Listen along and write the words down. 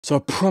So I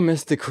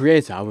promised the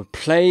creator I would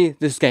play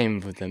this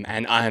game with them,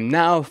 and I am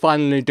now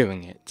finally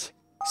doing it.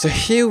 So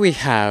here we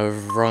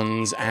have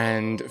Runs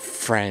and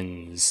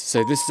Friends.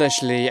 So this is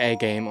actually a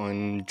game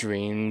on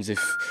dreams, if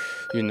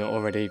you're not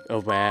already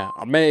aware.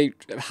 I may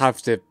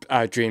have the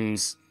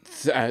dreams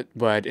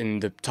word in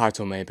the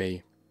title,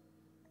 maybe.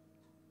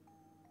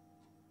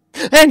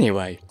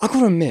 Anyway, I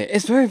gotta admit,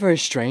 it's very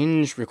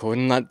strange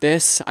recording like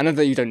this. I know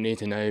that you don't need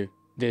to know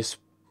this,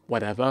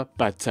 whatever,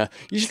 but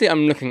usually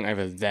I'm looking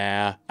over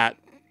there at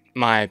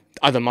my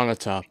other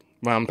monitor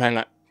when I'm playing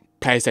like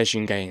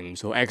PlayStation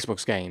games or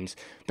Xbox games,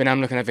 but now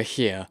I'm looking over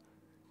here,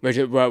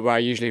 where I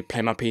usually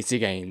play my PC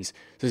games.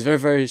 So it's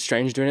very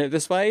strange doing it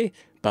this way,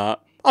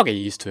 but I'll get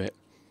used to it.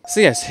 So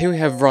yes, here we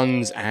have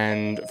Runs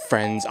and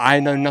Friends.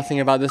 I know nothing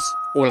about this.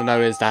 All I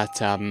know is that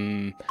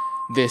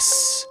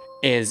this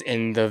is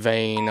in the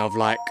vein of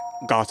like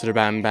Garter the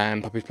Bam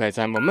Bam, Puppy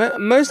Playtime, well,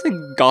 mostly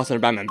Garter the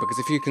Bam Bam, because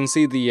if you can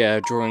see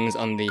the drawings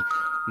on the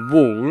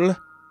wall,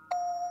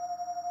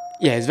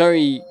 yeah, it's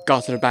very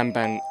Garter the Bam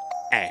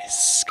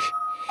Bam-esque.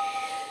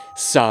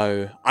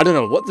 So, I don't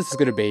know what this is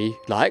going to be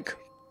like,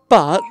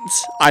 but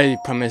I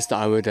promised that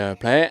I would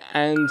play it,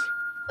 and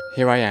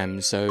here I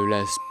am, so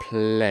let's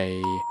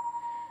play.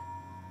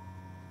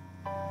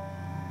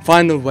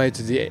 Find the way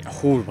to the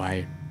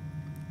hallway.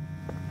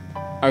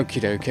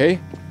 Okie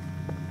dokie.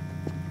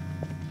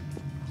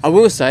 I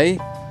will say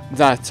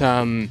that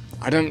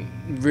I don't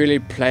really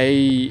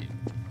play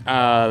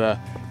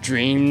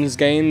Dreams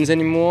games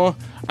anymore,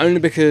 only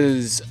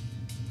because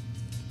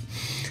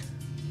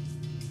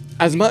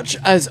as much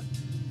as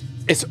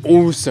it's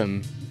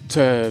awesome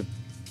to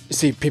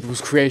see people's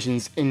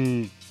creations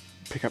in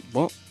pick up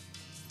what?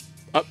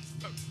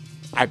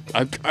 I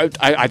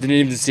didn't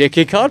even see a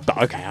key card, but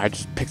okay, I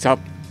just picked up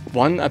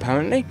one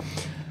apparently.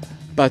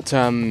 But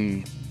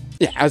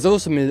yeah, as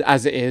awesome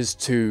as it is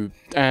to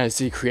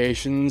see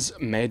creations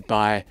made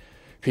by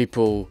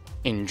people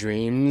in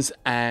dreams,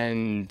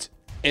 and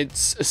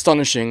it's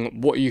astonishing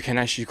what you can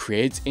actually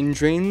create in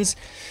dreams,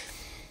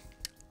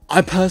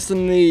 I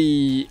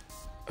personally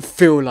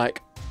feel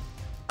like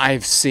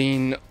I've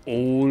seen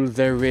all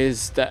there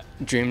is that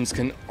dreams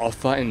can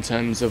offer in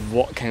terms of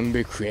what can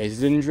be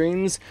created in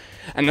dreams,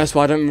 and that's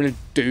why I don't really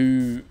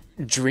do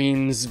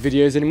dreams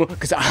videos anymore,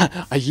 because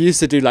I used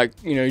to do, like,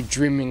 you know,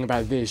 dreaming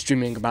about this,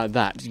 dreaming about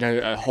that, you know,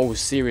 a whole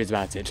series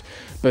about it,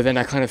 but then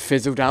I kind of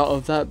fizzled out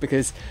of that,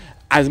 because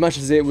as much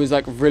as it was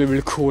like a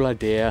really cool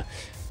idea,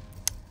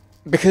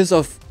 because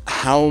of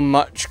how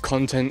much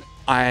content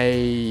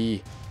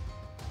I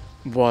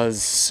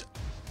was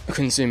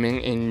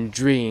consuming in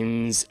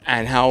dreams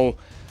and how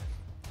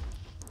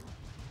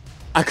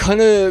I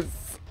kind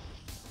of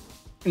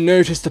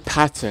noticed a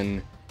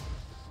pattern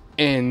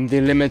in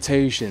the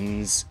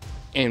limitations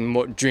in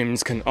what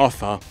dreams can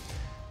offer.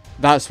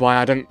 That's why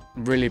I don't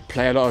really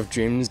play a lot of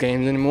dreams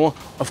games anymore.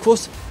 Of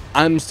course,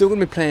 I'm still going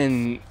to be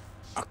playing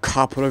a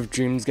couple of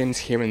dreams games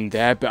here and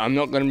there, but I'm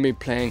not going to be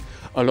playing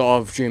a lot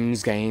of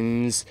dreams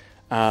games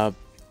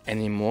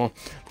anymore,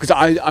 because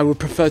I would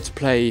prefer to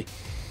play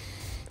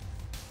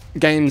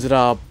games that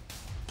are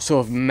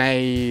sort of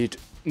made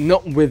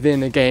not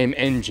within a game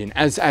engine,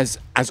 as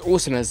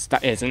awesome as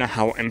that is and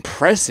how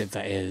impressive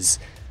that is.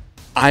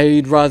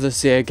 I'd rather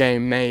see a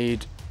game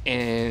made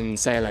in,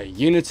 say, like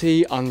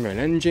Unity, Unreal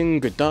Engine,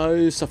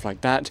 Godot, stuff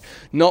like that,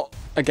 not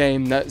a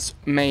game that's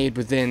made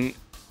within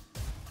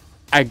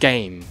a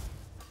game,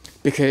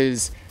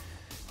 because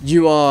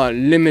you are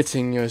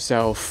limiting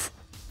yourself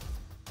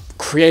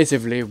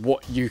creatively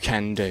what you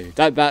can do.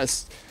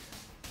 That's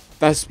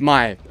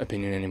my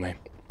opinion anyway.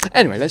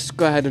 Anyway, let's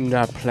go ahead and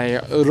play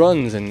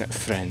Ron's and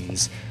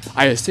Friends.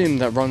 I assume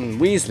that Ron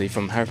Weasley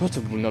from Harry Potter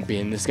will not be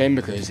in this game,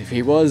 because if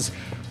he was,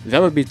 that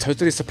would be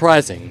totally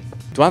surprising.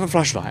 Do I have a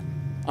flashlight?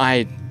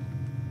 I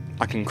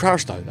can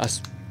crouch though,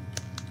 that's...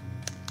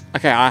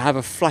 Okay, I have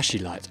a flashy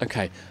light.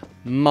 Okay,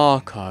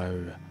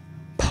 Marco,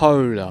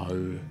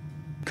 Polo,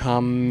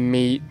 come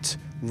meet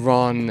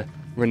Ron,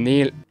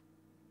 Ranil...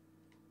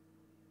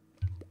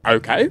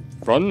 Okay,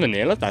 Ron,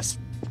 Ranila, that's...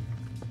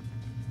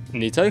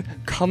 Nito,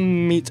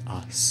 come meet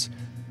us.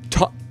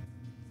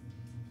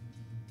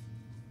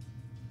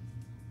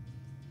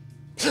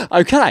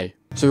 Okay,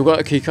 so we've got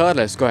a key card.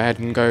 Let's go ahead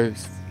and go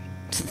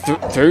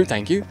through.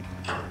 Thank you.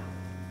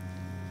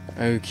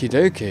 Okie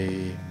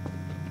dokie.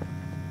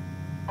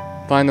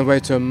 Find the way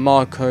to a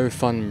Marco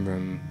fun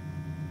room.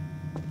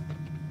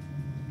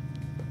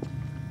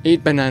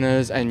 Eat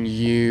bananas and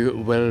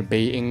you will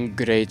be in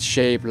great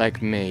shape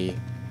like me.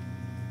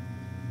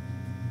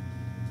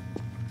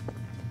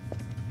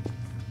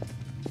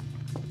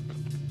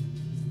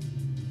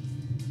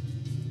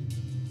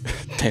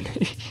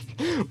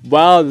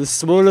 Wow, the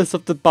smallest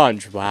of the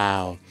bunch.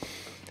 Wow.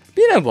 But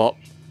you know what?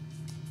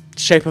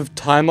 Shape of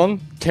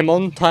Timon?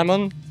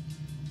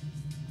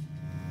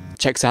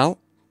 Checks out.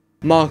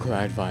 Marco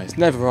advice.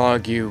 Never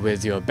argue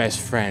with your best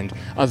friend,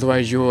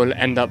 otherwise you'll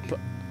end up...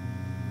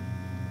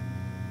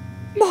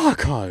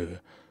 Marco!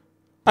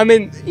 I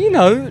mean, you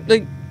know,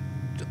 like,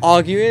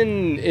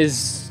 arguing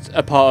is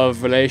a part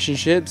of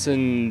relationships,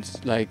 and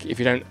like if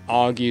you don't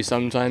argue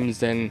sometimes,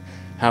 then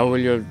how will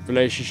your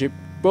relationship?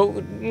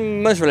 Well,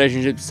 most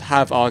relationships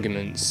have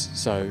arguments,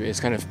 so it's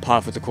kind of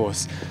par for the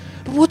course.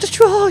 But what did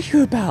you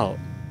argue about?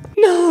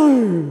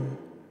 No,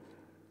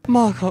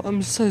 Marco,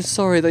 I'm so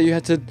sorry that you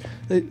had to.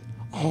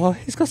 Oh,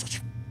 he's got such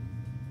a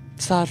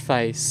sad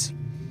face.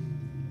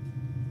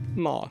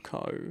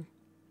 Marco,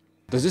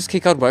 does this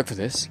keycard work for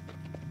this?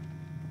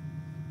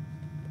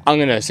 I'm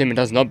gonna assume it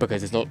does not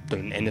because it's not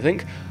doing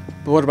anything.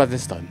 But what about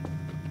this time?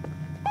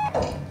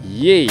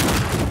 Yay!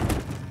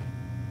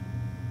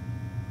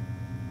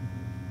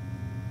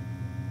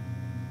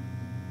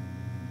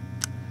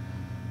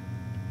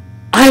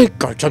 I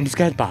got jump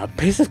scared by a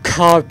piece of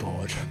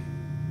cardboard.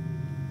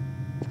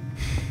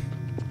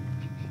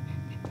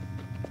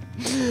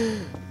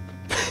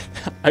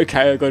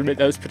 Okay, I gotta admit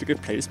that was pretty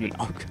good placement.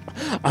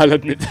 I'll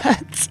admit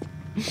that.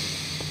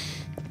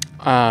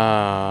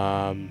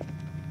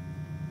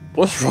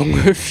 What's wrong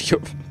with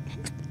you?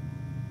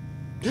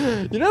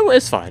 You know what?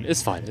 It's fine.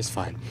 It's fine. It's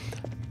fine.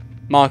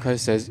 Marco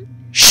says,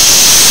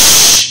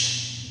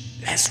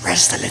 "Shh. Let's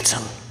rest a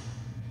little."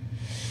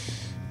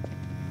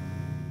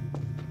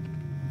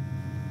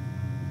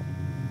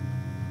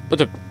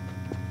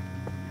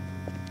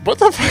 What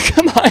the fuck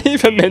am I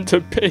even meant to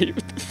be?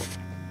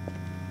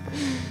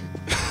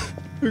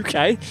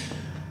 Okay.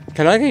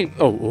 Can I get?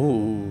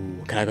 Oh.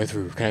 Can I go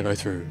through? Can I go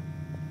through?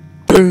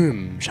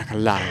 Boom!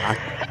 Shakalaka.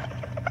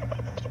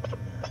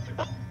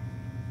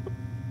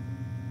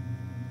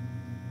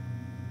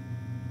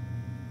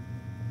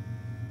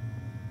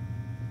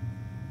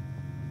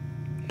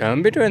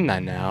 Don't be doing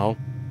that now.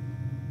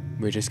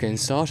 We're just getting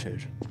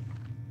started.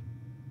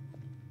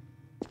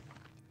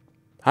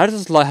 How does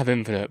this light have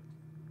infinite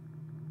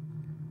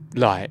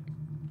light?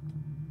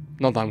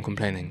 Not that I'm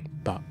complaining,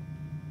 but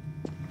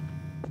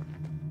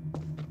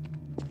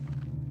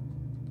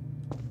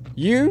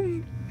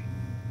you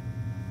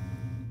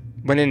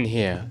went in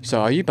here,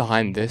 so are you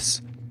behind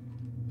this?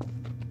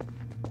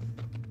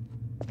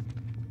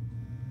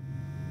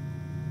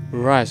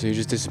 Right, so you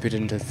just disappeared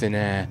into thin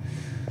air.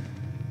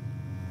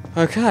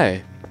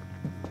 Okay.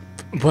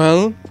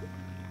 Well,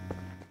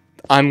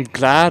 I'm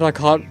glad I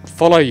can't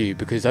follow you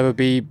because that would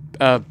be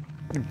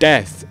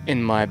death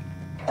in my.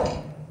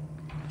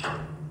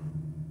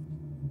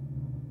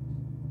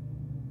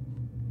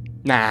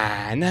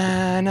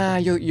 Nah.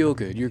 You're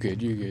good. You're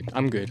good.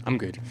 I'm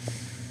good.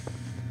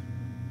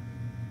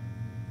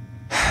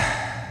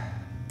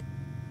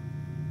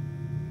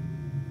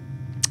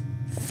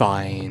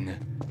 Fine.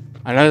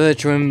 I know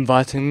that you're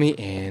inviting me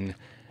in,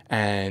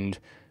 and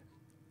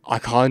I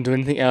can't do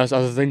anything else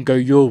other than go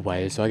your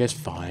way, so I guess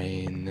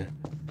fine.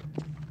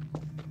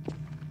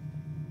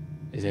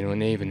 Is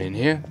anyone even in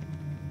here?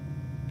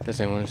 Does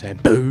anyone say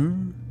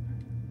boo?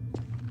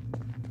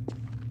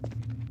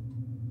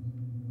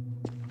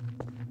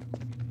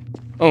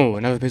 Oh,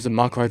 another piece of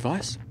Marco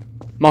advice?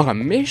 Marco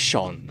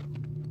mission!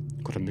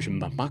 Got a mission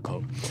by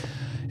Marco.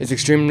 It's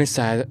extremely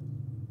sad.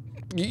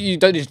 You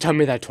don't need to tell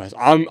me that twice.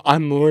 I'm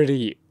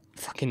already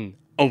fucking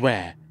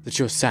aware that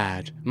you're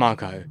sad,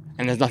 Marco,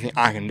 and there's nothing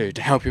I can do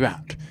to help you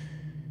out.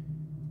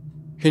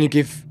 Can you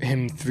give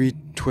him 3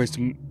 toys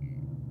to...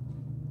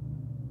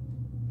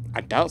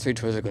 I doubt 3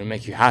 toys are going to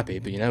make you happy,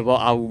 but you know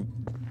what? I'll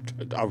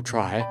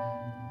try.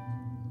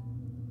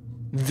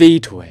 The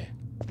toy.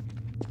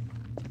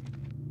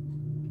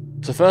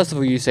 So first of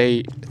all, you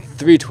say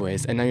 3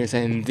 toys, and now you're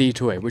saying the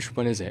toy. Which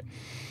one is it?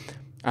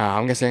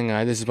 I'm guessing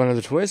this is one of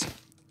the toys.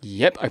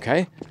 Yep.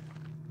 Okay.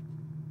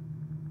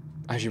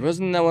 Actually,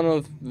 wasn't that one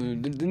of?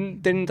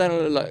 Didn't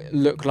that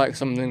look like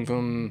something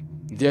from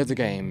the other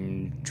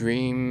game,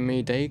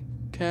 Dreamy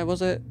Daycare?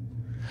 Was it?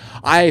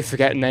 I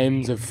forget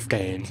names of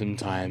games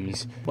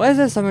sometimes. Why is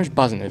there so much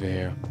buzzing over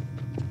here?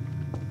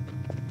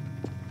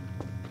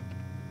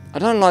 I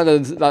don't like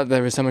that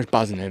there is so much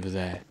buzzing over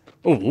there.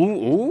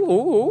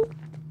 Ooh.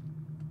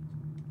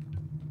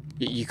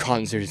 You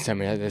can't seriously tell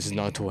me that this is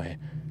not a toy.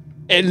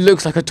 It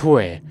looks like a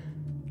toy.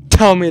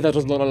 Tell me that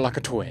does not look like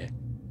a toy.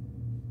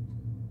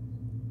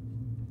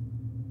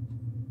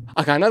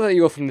 Okay, I know that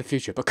you're from the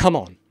future, but come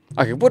on.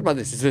 Okay, what about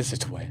this? Is this a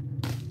toy?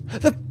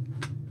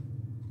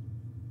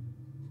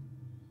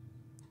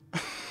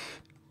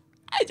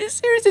 Are you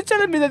seriously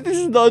telling me that this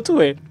is not a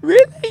toy?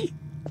 Really?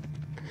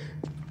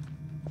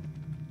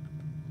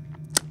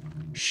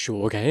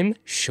 Sure, game.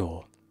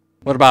 Sure.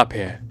 What about up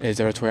here? Is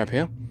there a toy up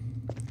here?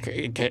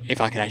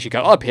 If I can actually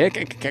go up here,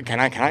 can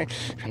I?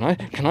 Come on,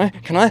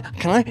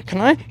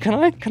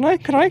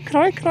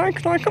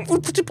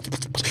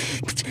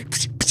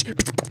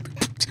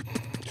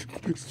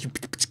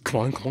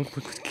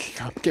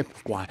 get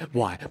why?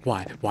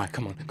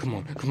 Come on.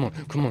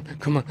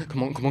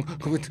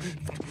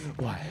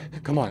 Why?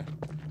 Come on.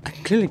 I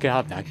can clearly get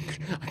out there.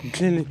 I can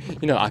clearly,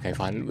 okay,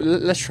 fine.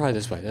 Let's try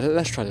this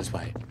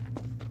way.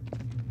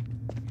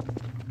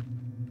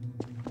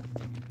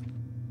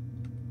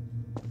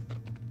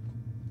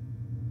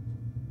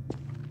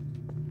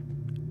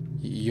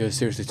 You're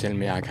seriously telling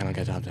me I cannot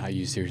get out there? Are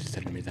you seriously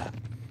telling me that?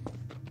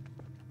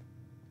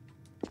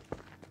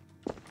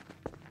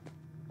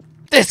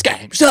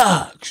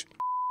 sucks!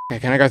 Okay,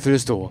 can I go through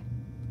this door?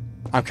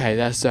 Okay,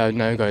 that's a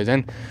no-go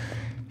then.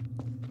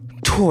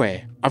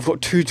 Toy. I've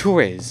got 2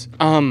 toys.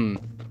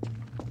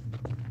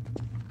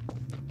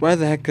 Where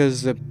the heck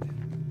is the...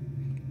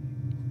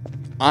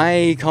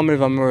 I can't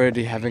believe I'm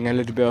already having a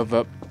little bit of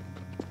a...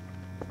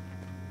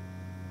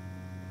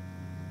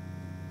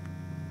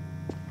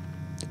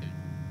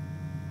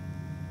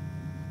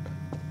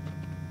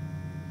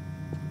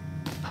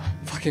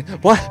 Fucking...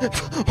 Why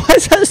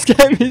does that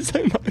scare me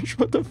so much?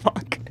 What the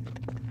fuck?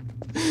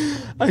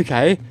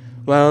 Okay,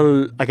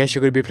 well, I guess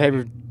you're going to be playing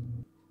with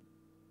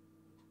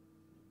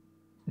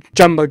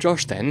Jumbo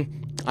Josh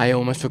then. I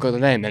almost forgot the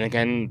name, and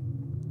again,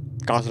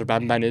 Castle of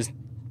Banban is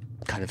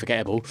kind of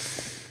forgettable.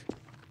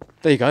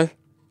 There you go.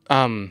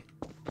 I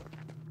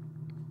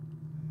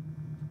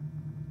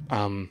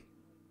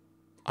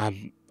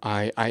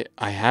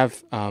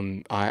have,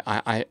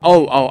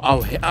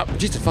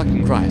 Jesus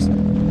fucking Christ.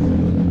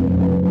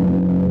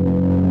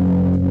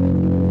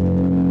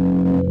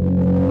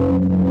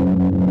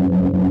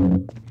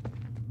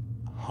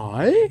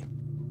 Hi?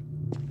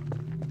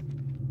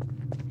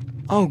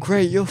 Oh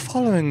great, you're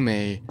following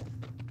me.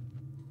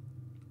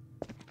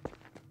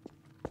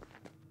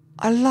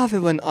 I love it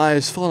when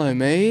eyes follow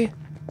me.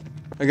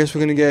 I guess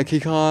we're gonna get a key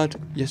card.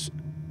 Yes.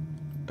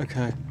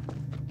 Okay.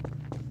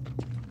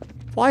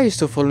 Why are you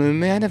still following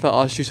me? I never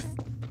asked you to...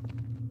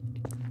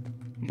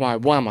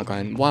 Why am I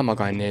going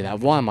near that?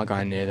 Why am I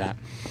going near that?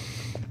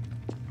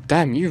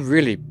 Damn, you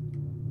really...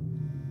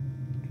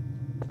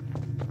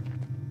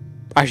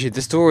 Actually,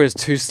 this door is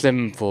too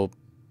slim for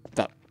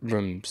that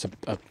room. So,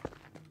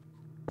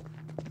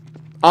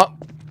 oh,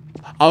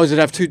 does it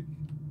have 2...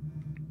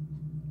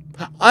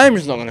 I'm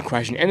just not going to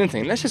question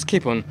anything. Let's just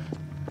keep on...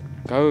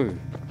 Go.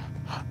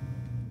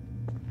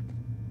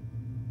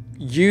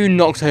 You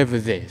knocked over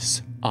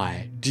this.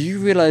 Do you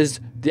realise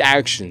the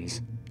actions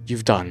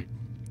you've done?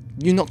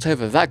 You knocked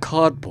over that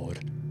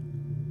cardboard.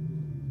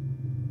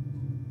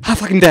 How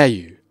fucking dare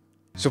you?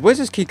 So where's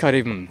this keycard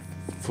even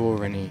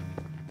for any...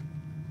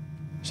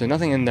 So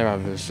nothing in there,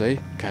 obviously.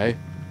 Okay.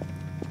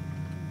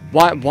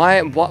 Why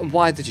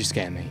did you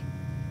scare me?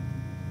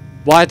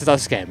 Why did that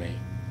scare me?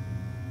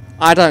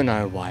 I don't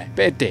know why,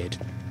 but it did.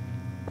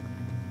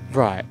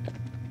 Right.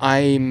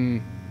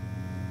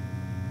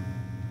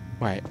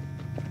 Wait.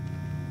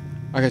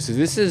 Okay, so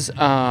this is,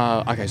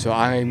 okay, so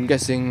I'm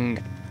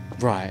guessing...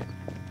 Right.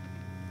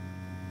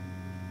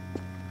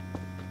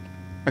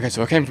 Okay,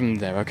 so I came from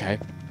there, okay.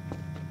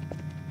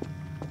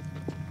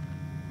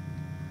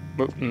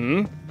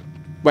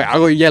 Wait, I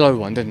got a yellow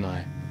one, didn't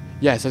I?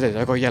 Yes, I did.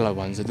 I got a yellow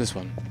one, so this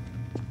one.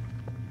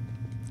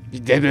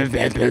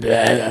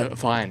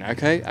 Fine,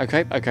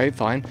 okay,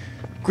 fine.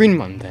 Green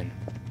one, then.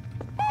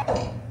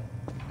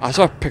 I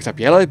saw I picked up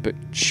yellow, but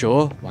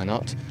sure, why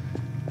not?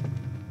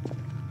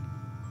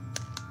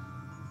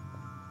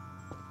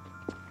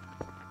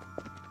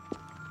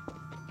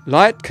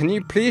 Light, can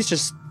you please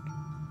just...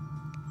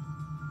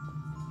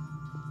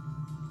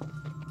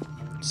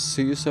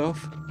 suit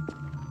yourself?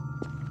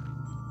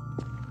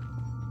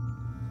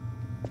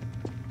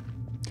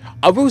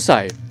 I will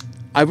say,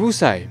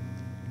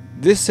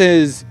 this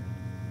is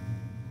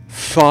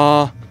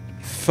far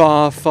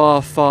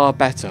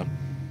better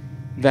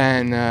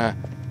than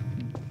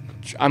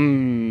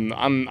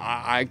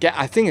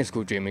I think it's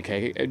called Dreamy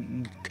Daycare.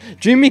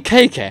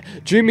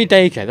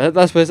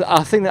 That's what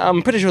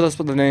I'm pretty sure that's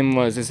what the name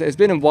was. It's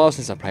been a while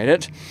since I played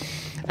it,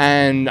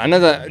 and I know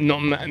that not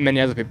many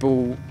other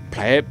people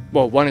play it.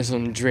 Well, one is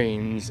on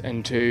Dreams,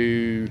 and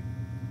 2,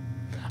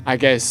 I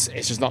guess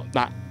it's just not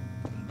that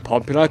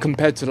popular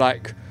compared to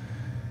like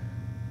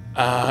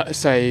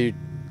say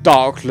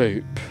Dark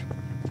Loop,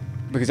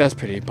 because that's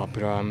pretty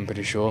popular, I'm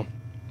pretty sure.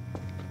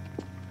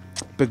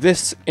 But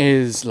this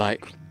is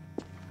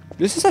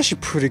actually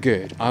pretty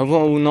good. I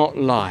will not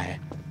lie.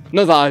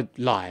 Not that I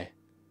lie,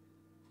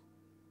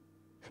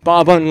 but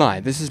I won't lie,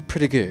 this is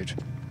pretty good.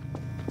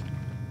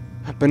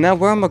 But now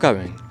where am I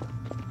going?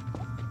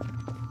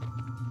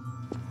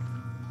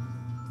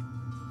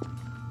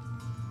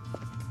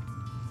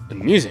 The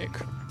music.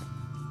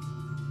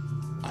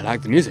 I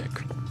like the music.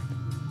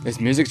 This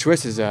music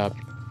choice is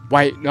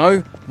wait,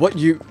 no, what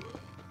the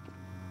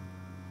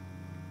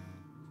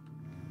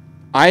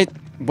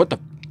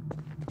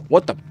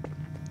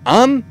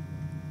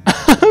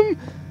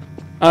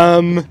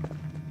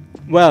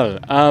well,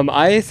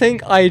 I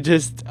think I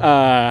just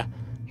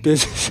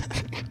this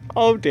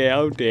oh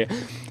dear.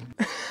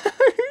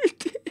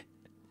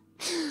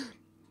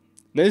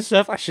 There's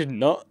stuff I should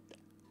not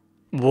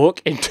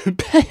walk into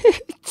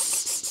bed.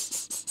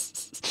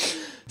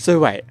 So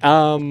wait,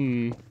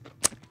 am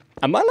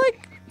I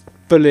like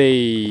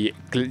fully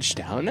glitched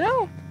out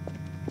now?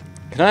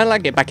 Can I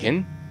like get back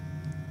in?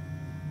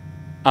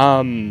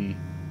 I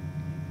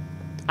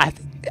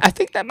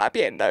think that might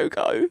be a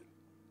no-go.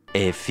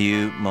 A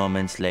few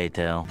moments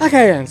later.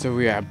 Okay, and so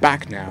we are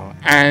back now,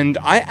 and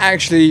I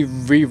actually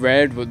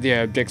reread what the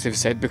objective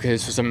said,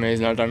 because for some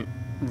reason I don't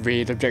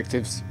read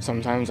objectives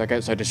sometimes, I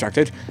get so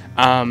distracted.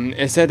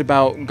 It said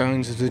about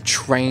going to the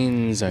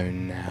train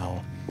zone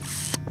now.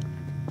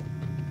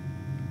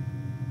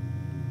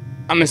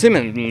 I'm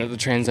assuming that the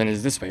train zone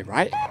is this way,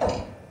 right?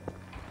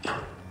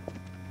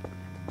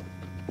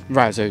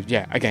 Right, so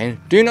yeah,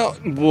 again, do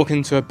not walk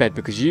into a bed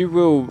because you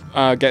will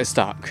get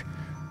stuck.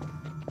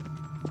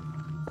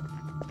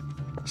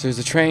 So there's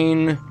a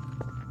train.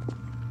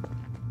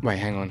 Wait,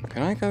 hang on.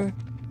 Can I go?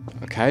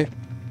 Okay.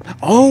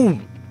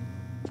 Oh!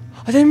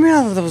 I didn't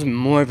realize there was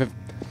more of a...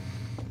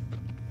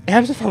 It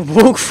happens if I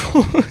walk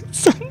forward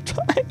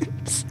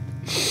sometimes.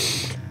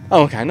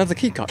 Oh, okay, another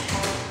keycard.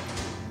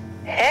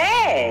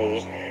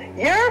 Hey!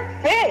 Your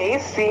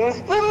face seems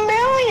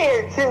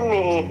familiar to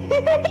me.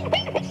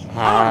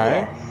 Hi. Oh,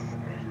 yes.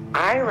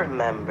 I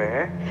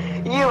remember.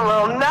 You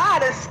will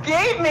not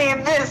escape me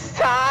this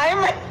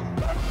time!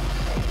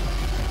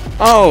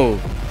 Oh!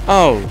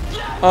 Oh!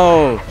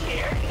 Oh!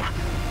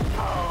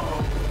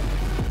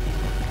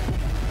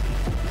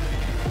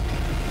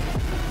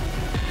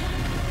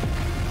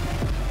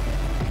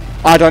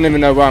 I don't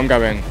even know where I'm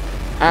going.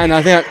 And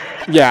I think,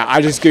 yeah,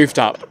 I just goofed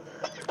up.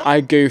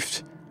 I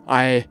goofed.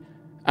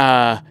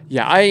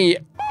 Yeah, I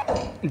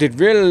did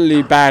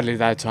really badly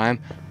that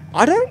time.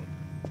 I don't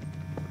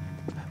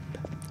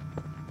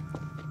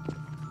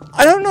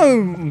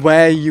know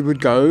where you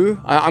would go.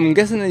 I'm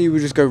guessing that you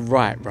would just go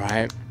right?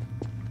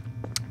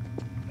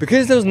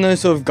 Because there was no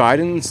sort of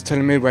guidance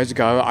telling me where to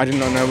go, I did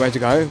not know where to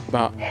go,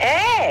 but...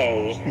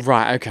 Hey!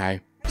 Right,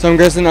 okay. So I'm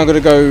guessing I'm gonna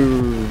go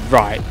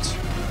right.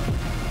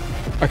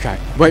 Okay,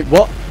 wait,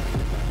 what?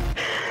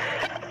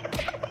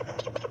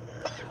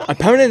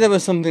 Apparently there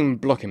was something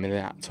blocking me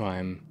that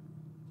time.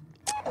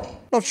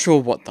 Not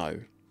sure what though.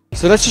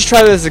 So let's just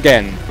try this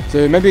again.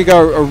 So maybe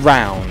go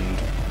around.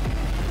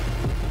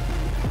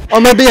 Oh,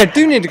 maybe I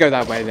do need to go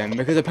that way then,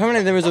 because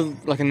apparently there is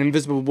like an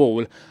invisible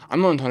wall.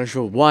 I'm not entirely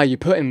sure why you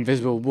put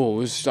invisible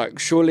walls. Like,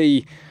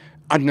 surely,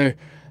 I don't know,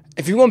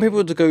 if you want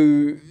people to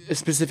go a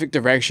specific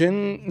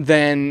direction,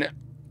 then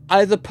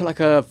either put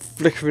like a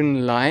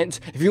flickering light.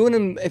 If you want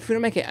to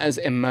make it as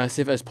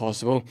immersive as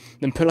possible,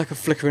 then put like a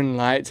flickering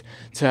light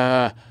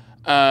to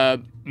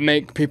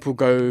make people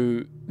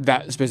go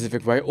that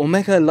specific way, or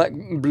make a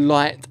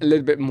light a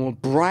little bit more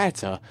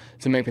brighter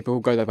to make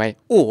people go that way.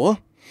 Or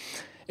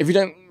if you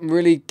don't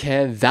really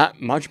care that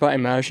much about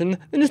immersion,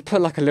 then just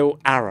put like a little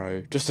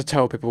arrow just to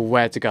tell people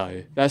where to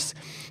go. That's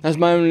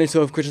my only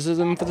sort of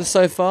criticism for this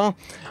so far,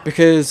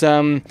 because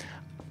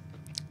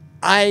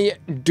I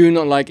do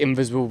not like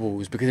invisible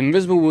walls, because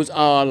invisible walls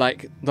are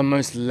like the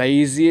most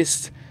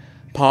laziest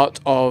part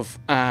of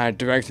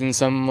directing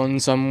someone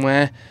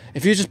somewhere.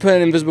 If you just put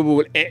an invisible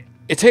wall, it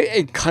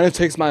kind of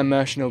takes my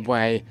immersion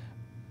away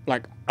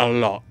like a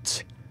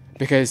lot,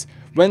 because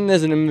when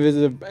there's an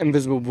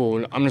invisible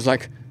wall, I'm just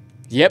like,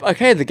 yep,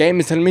 okay, the game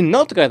is telling me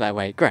not to go that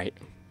way. Great.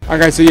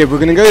 Okay, so yeah, we're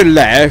gonna go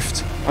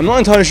left. I'm not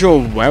entirely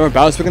sure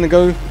whereabouts we're gonna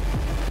go.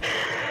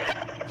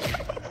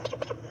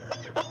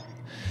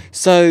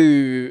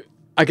 So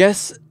I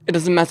guess it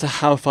doesn't matter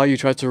how far you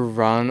try to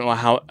run or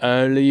how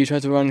early you try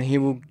to run, he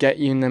will get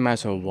you no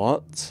matter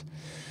what.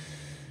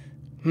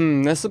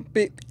 That's a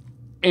bit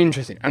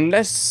interesting.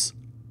 Unless,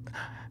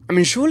 I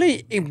mean,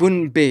 surely it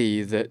wouldn't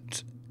be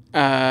that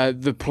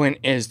the point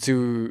is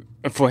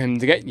for him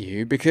to get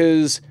you,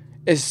 because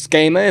it's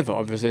game over,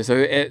 obviously, so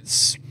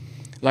it's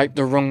like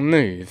the wrong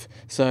move.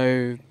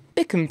 So, a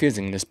bit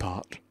confusing, this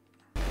part.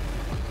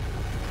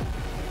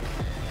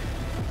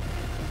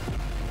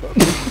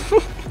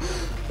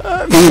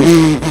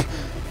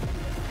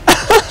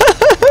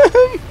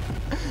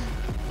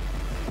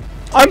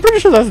 I'm pretty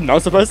sure that's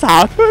not supposed to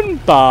happen,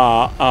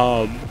 but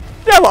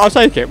yeah, well, I'll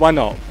take it. Why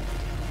not?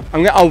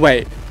 Oh,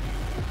 wait.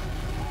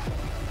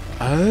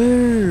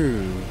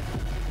 Oh.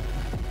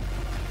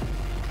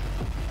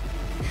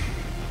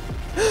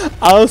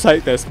 I'll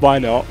take this. Why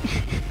not?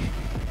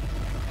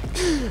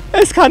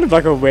 It's kind of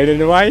like a win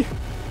in a way.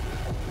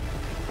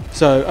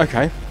 So,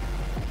 okay.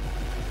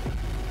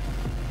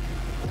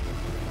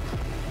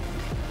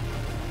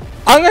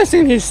 I'm gonna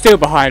assume he's still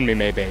behind me,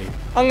 maybe.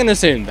 I'm gonna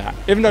assume that.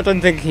 Even though I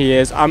don't think he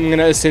is, I'm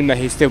gonna assume that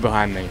he's still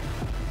behind me.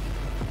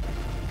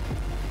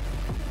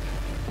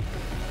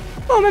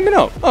 Oh, maybe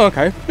not. Oh,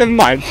 okay. Never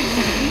mind.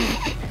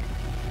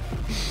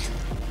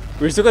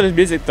 We've still got his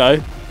music, though.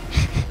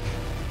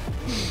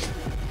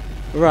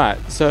 Right,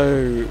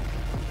 so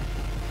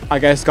I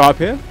guess go up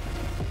here.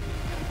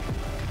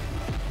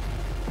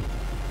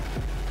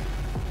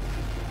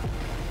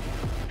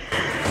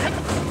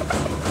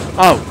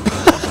 Oh.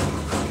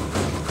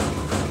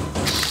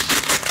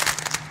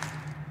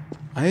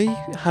 I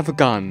have a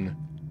gun.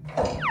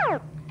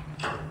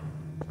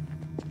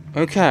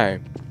 Okay.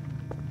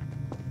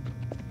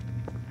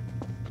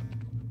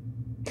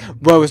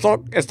 Well,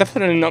 it's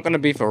definitely not going to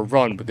be for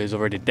Ron because he's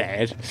already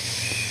dead.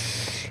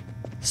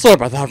 Sorry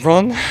about that,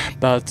 Ron,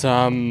 but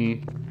I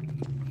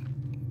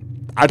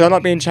don't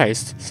like being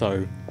chased,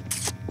 so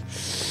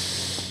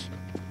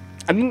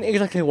I didn't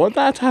exactly want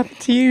that to happen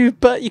to you,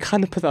 but you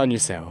kind of put that on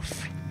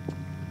yourself.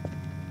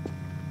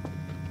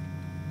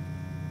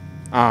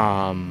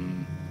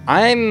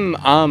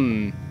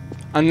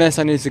 Unless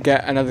I need to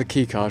get another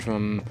keycard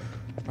from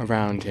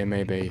around here,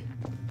 maybe.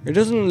 It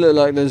doesn't look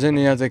like there's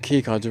any other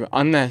keycards,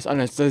 unless,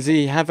 does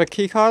he have a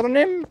keycard on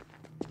him?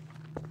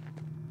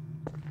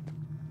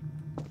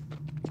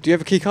 Do you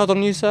have a keycard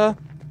on you, sir?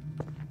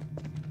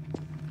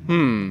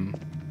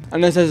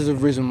 Unless there's a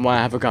reason why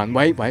I have a gun.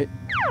 Wait.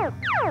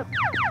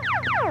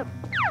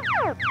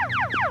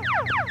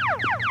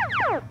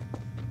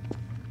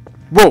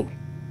 Whoa!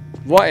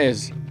 What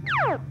is?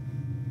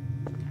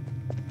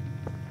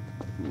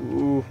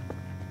 Ooh.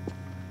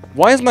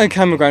 Why is my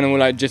camera going all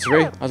like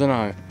jittery? I don't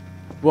know.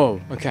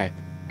 Whoa, okay.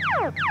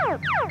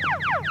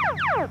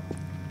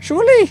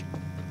 Surely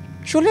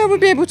I would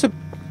be able to...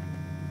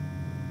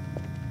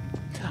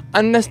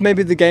 Unless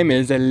maybe the game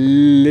is a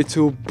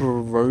little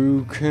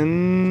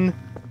broken.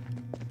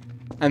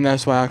 And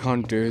that's why I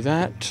can't do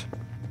that.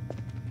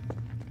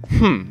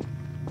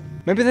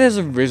 Maybe there's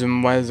a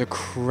reason why there's a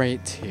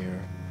crate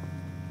here.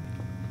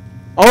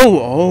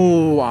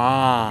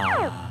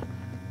 Ah.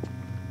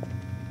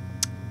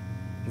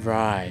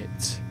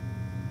 Right.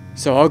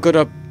 So I've got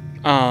to,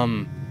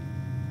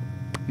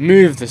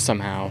 move this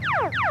somehow.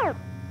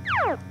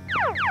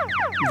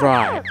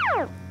 Right.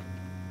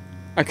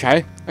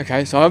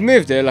 Okay, so I've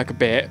moved it like a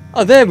bit.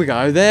 Oh, there we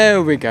go,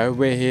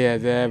 we're here,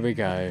 there we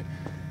go.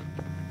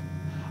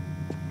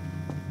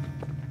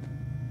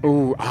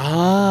 Ooh,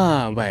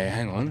 wait,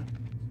 hang on.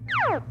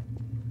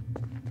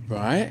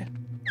 Right.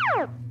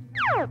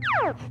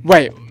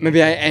 Wait,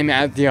 maybe I aim it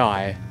at the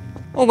eye.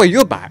 Oh wait,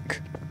 you're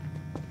back.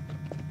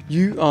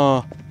 You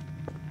are...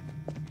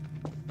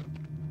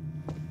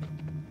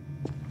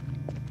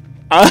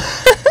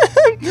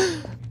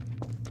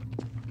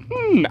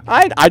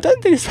 I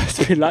don't think it's supposed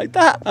to be like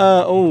that.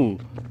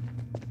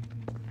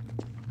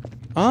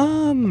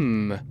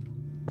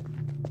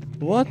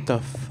 What the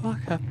fuck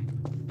happened?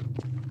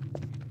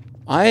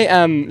 I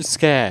am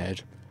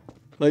scared.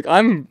 Like,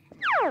 I'm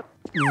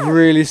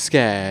really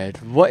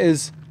scared. What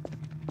is...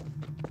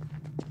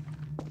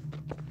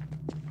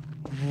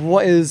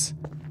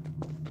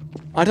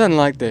 I don't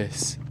like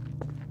this.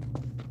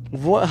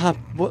 What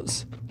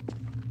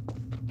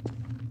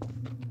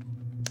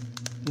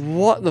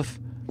the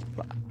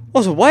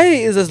Also, why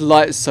is this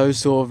light so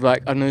sort of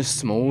like, I don't know,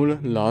 small,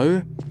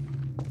 low?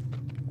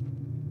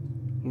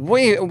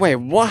 Wait,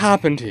 what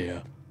happened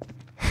here?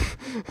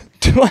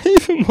 Do I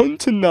even want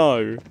to know?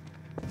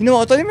 You know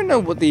what, I don't even know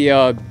what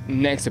the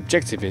next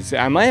objective is.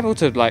 Am I able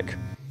to like,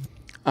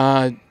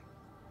 can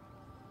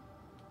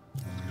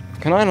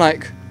I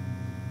like,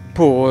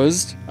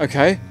 pause?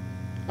 Okay.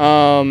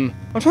 I'm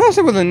trying to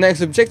say what the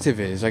next objective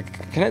is.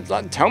 Like, can it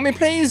like tell me,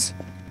 please?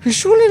 Because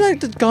surely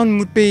like the gun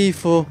would be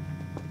for...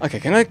 Okay,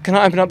 can I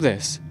open up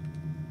this?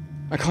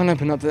 I can't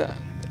open up that.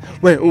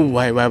 Wait,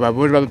 what about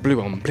the blue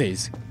one,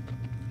 please?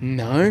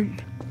 No.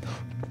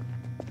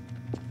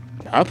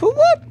 Purple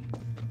what?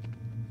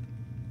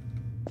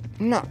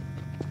 No.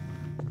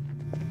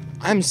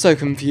 I'm so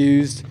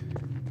confused.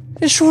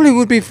 It surely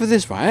would be for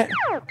this, right?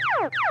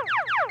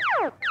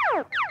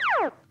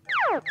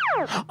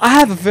 I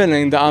have a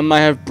feeling that I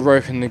might have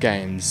broken the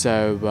game,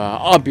 so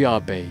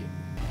RB.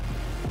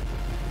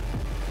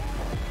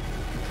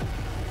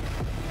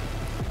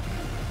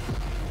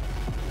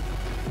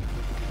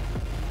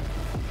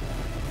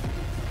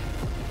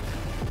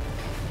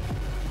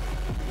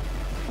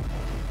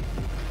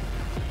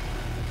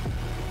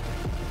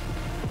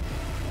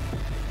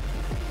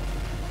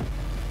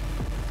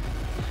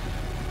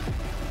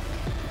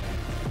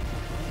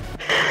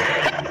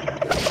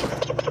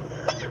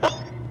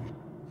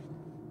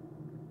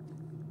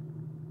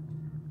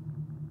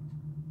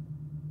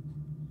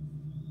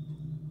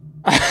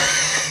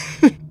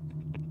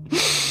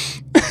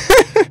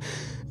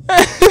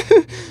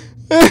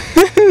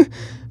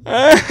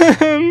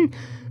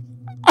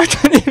 I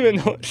don't even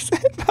know what to say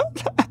about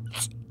that.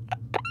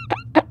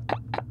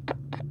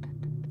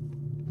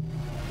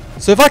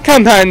 So if I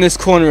camp out in this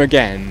corner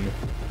again...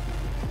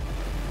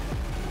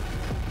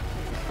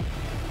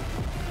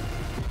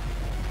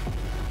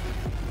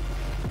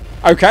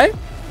 Okay.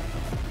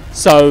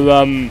 So,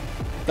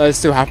 that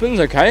still happens,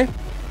 okay.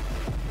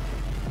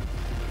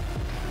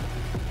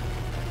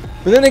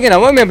 But then again, I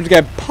won't be able to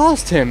get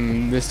past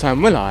him this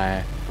time, will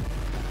I?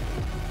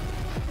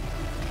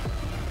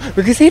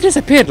 Because he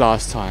disappeared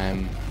last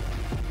time.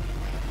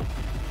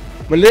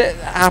 Will it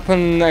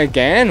happen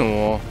again,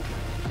 or...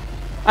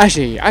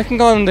 Actually, I can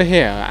go under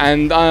here,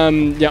 and,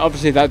 yeah,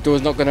 obviously that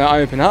door's not gonna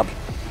open up.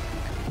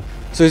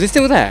 So is it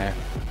still there?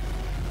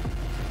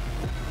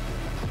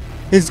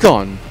 It's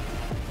gone.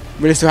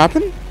 Will it still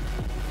happen?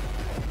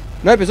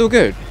 Nope, it's all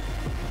good.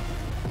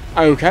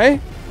 Okay.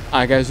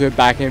 I guess we're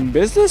back in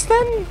business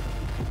then?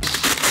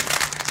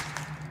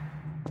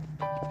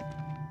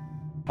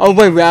 Oh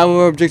wait,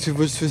 our objective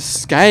was to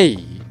escape.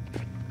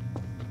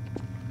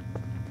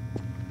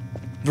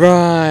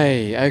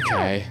 Right,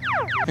 okay.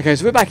 Okay,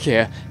 so we're back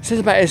here. It says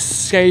about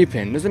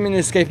escaping. Does that mean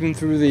escaping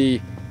through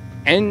the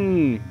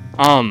end?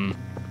 I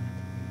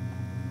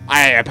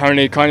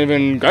apparently can't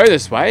even go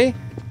this way.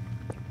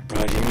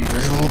 Bloody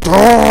invisible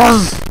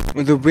doors!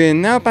 We're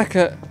now back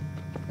at...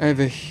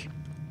 over here.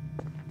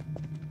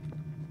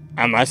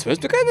 Am I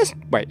supposed to go this?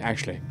 Wait,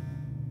 actually.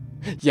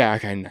 Yeah,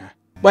 okay, nah.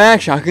 Wait,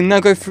 actually, I can now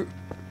go through...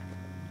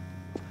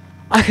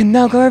 I can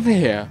now go over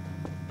here.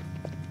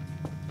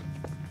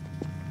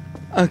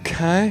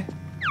 Okay.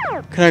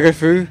 Can I go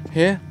through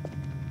here?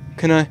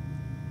 Can I?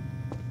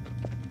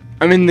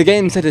 I mean, the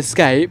game said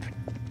escape.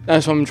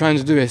 That's what I'm trying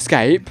to do,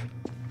 escape.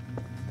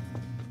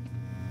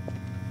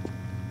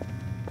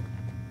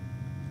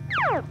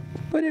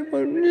 But it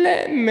won't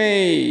let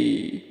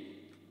me.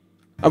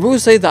 I will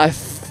say that I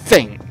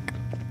think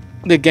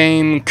the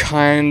game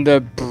kinda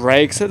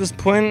breaks at this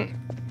point.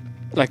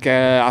 Like,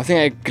 I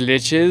think it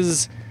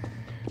glitches.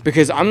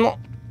 Because I'm not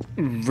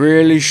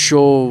really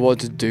sure what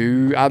to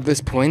do at this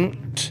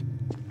point.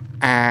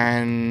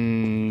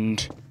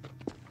 And...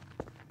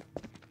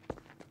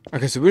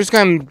 okay, so we're just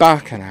going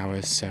back on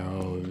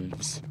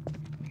ourselves.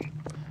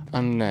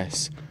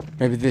 Unless,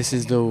 maybe this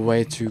is the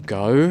way to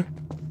go.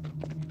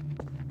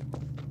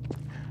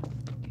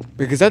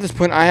 Because at this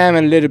point I am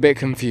a little bit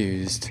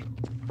confused.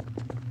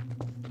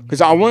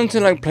 Because I want to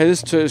like play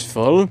this to its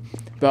full,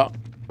 but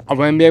I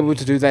won't be able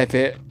to do that if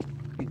it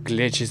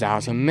glitches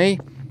out on me.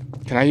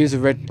 Can I use a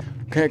red...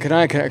 Can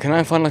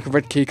I find like a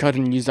red key card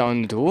and use that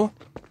on the door?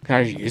 Can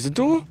I use the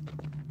door?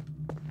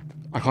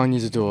 I can't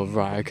use the door,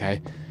 right,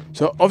 okay.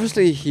 So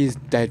obviously he's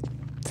dead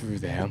through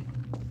there.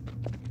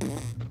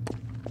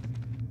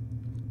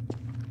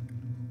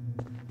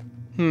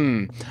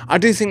 I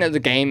do think that the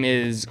game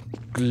is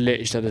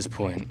glitched at this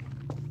point.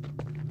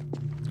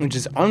 Which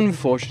is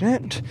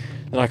unfortunate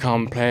that I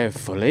can't play it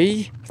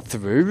fully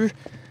through.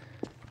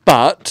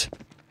 But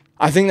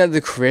I think that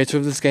the creator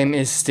of this game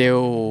is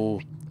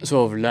still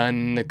sort of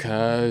learning the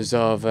curves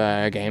of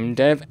game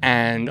dev.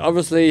 And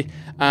obviously,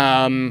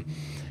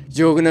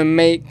 you're gonna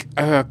make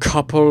a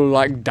couple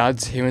like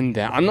duds here and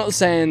there. I'm not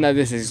saying that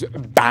this is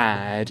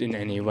bad in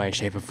any way,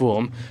 shape or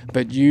form,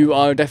 but you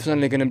are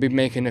definitely gonna be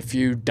making a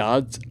few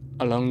duds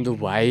along the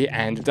way,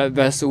 and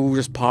that's all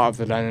just part of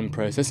the learning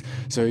process.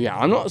 So yeah,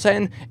 I'm not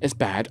saying it's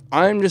bad.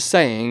 I'm just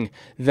saying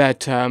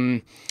that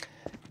there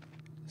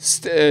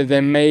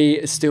may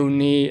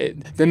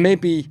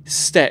be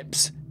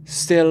steps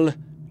still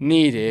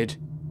needed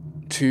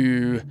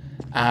to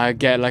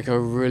get like a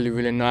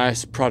really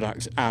nice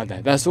product out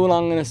there. That's all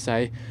I'm gonna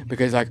say,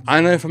 because like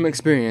I know from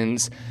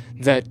experience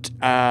that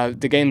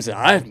the games that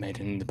I've made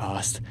in the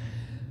past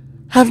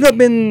have not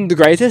been the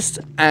greatest,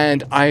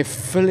 and I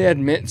fully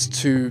admit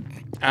to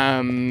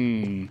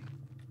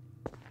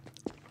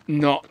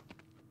not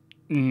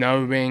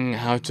knowing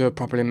how to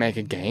properly make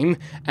a game,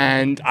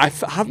 and I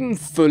haven't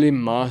fully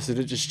mastered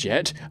it just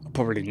yet. I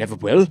probably never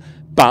will,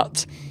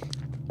 but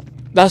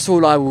that's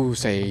all I will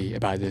say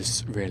about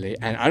this, really.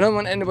 And I don't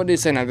want anybody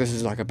to say now this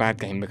is like a bad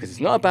game, because it's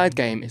not a bad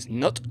game. It's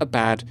not a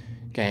bad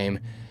game.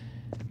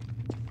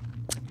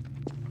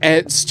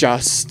 It's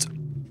just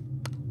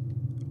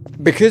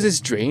because it's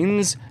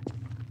Dreams,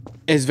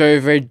 it's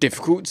very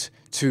difficult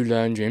to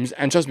learn Dreams.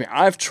 And trust me,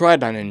 I've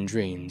tried learning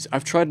Dreams.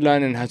 I've tried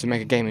learning how to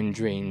make a game in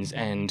Dreams,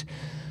 and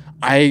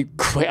I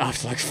quit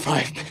after like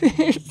 5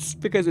 minutes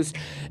because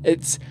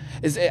it's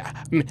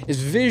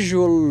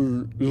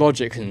visual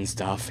logic and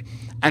stuff.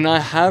 And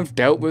I have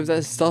dealt with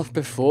that stuff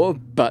before,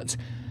 but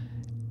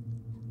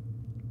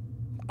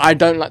I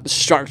don't like the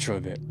structure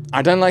of it.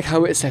 I don't like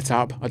how it's set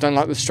up. I don't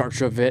like the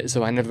structure of it,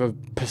 so I never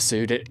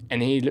pursued it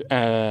any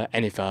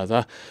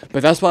further.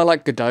 But that's why I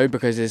like Godot,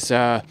 because it's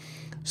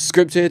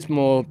scripted,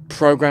 more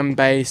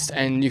program-based,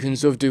 and you can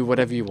sort of do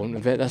whatever you want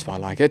with it. That's why I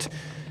like it.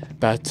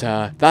 But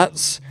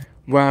that's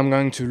where I'm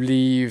going to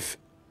leave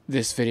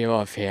this video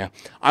off here.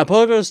 I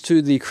apologize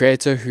to the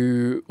creator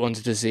who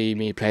wanted to see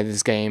me play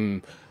this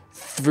game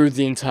through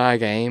the entire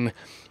game,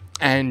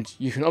 and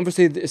you can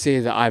obviously see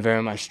that I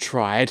very much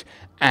tried,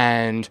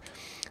 and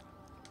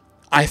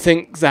I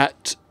think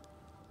that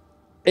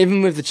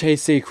even with the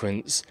chase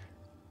sequence,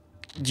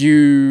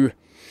 there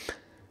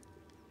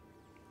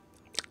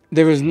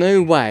is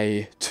no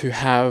way to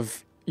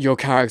have your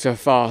character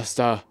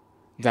faster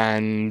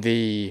than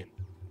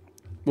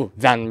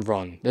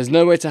Ron. There's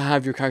no way to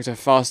have your character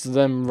faster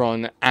than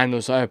Ron, and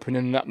also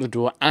opening up the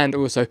door, and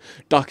also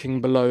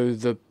ducking below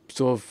the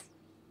sort of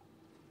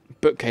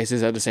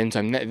bookcases at the same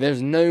time.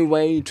 There's no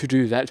way to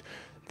do that.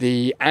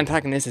 The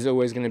antagonist is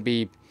always going to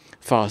be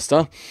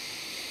faster.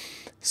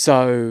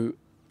 So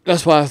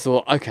that's why I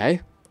thought,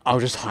 okay, I'll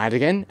just hide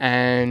again,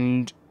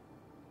 and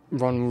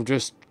Ron will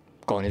just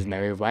go on his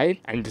merry way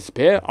and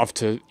disappear off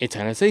to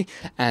eternity,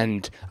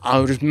 and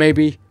I'll just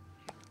maybe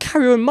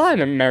carry on my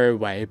merry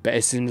way. But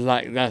it seems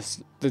like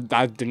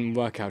that didn't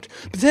work out.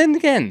 But then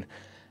again,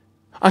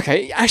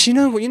 okay, actually,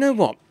 you know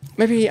what?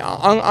 Maybe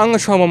I'm gonna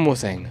try one more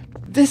thing.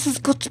 This has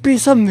got to be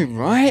something,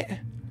 right?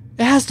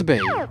 It has to be.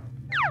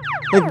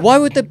 Like, why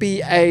would there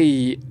be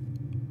a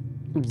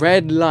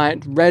red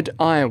light, red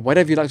eye,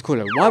 whatever you like to call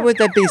it? Why would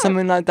there be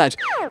something like that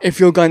if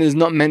your gun is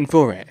not meant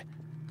for it?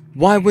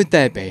 Why would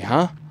there be,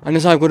 huh?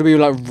 Unless I've got to be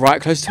like right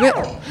close to it?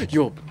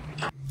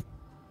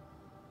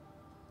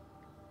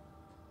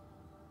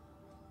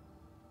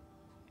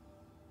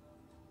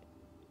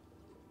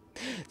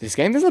 this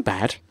game isn't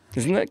bad.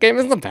 Isn't that game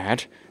isn't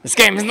bad? This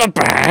game isn't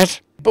bad!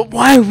 But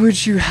why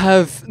would you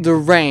have the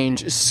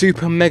range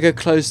super mega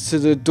close to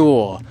the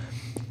door?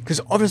 Because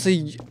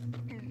obviously...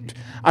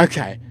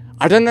 Okay,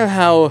 I don't know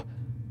how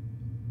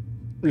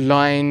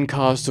line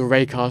cast or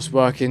raycast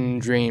work in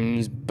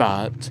Dreams,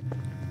 but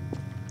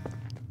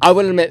I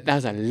will admit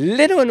that's a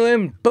little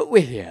annoying, but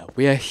we're here.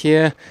 We are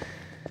here.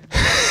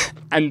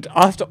 And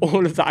after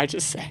all of that I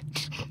just said...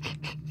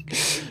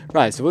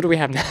 Right, so what do we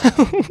have now?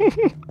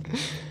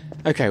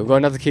 Okay, we've got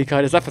another key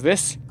card. Is that for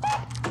this?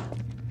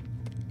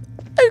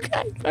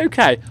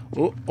 Okay.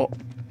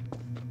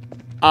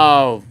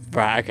 Oh,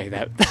 right, okay,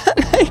 that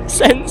makes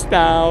sense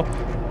now.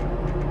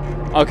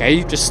 Okay,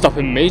 you just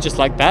stopping me just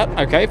like that.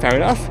 Okay, fair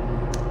enough.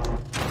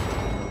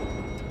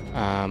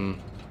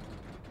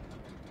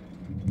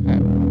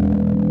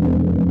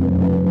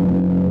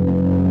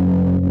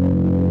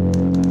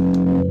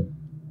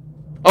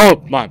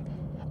 Oh, man.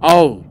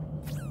 Oh.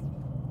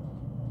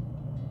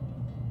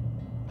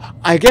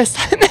 I guess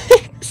that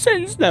makes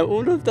sense now.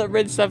 All of that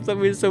red stuff that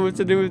we saw was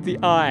to do with the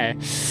eye.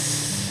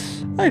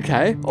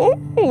 Okay.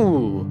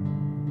 Oh.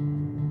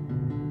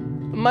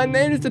 My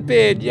name is the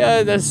beard.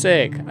 Yeah, that's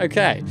sick.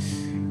 Okay.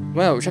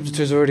 Well, chapter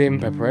 2 is already in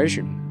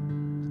preparation.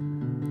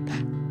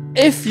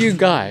 If you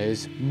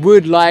guys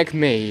would like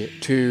me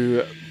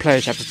to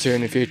play chapter 2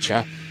 in the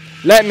future,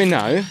 let me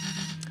know,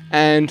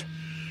 and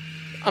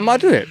I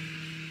might do it.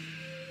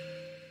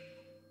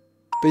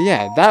 But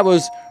yeah, that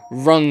was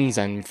Runs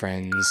and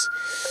Friends.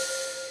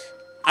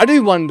 I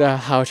do wonder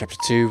how chapter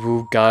 2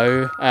 will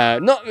go.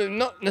 Not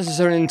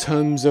necessarily in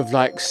terms of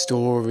like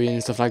story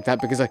and stuff like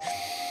that, because like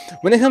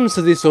when it comes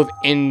to these sort of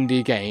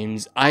indie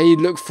games, I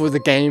look for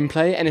the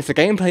gameplay, and if the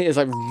gameplay is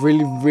like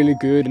really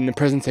good and the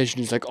presentation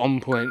is like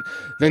on point,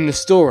 then the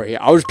story,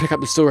 I'll just pick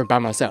up the story by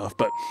myself.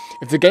 But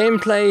if the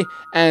gameplay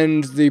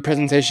and the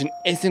presentation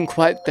isn't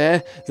quite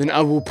there, then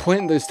I will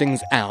point those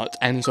things out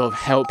and sort of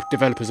help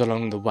developers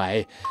along the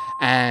way,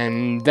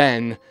 and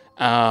then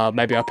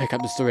maybe I'll pick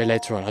up the story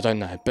later on, I don't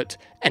know. But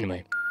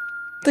anyway,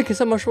 thank you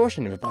so much for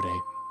watching, everybody.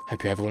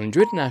 Hope you everyone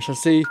enjoyed, and I shall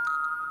see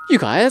you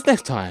guys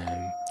next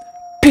time.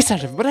 Peace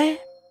out, everybody.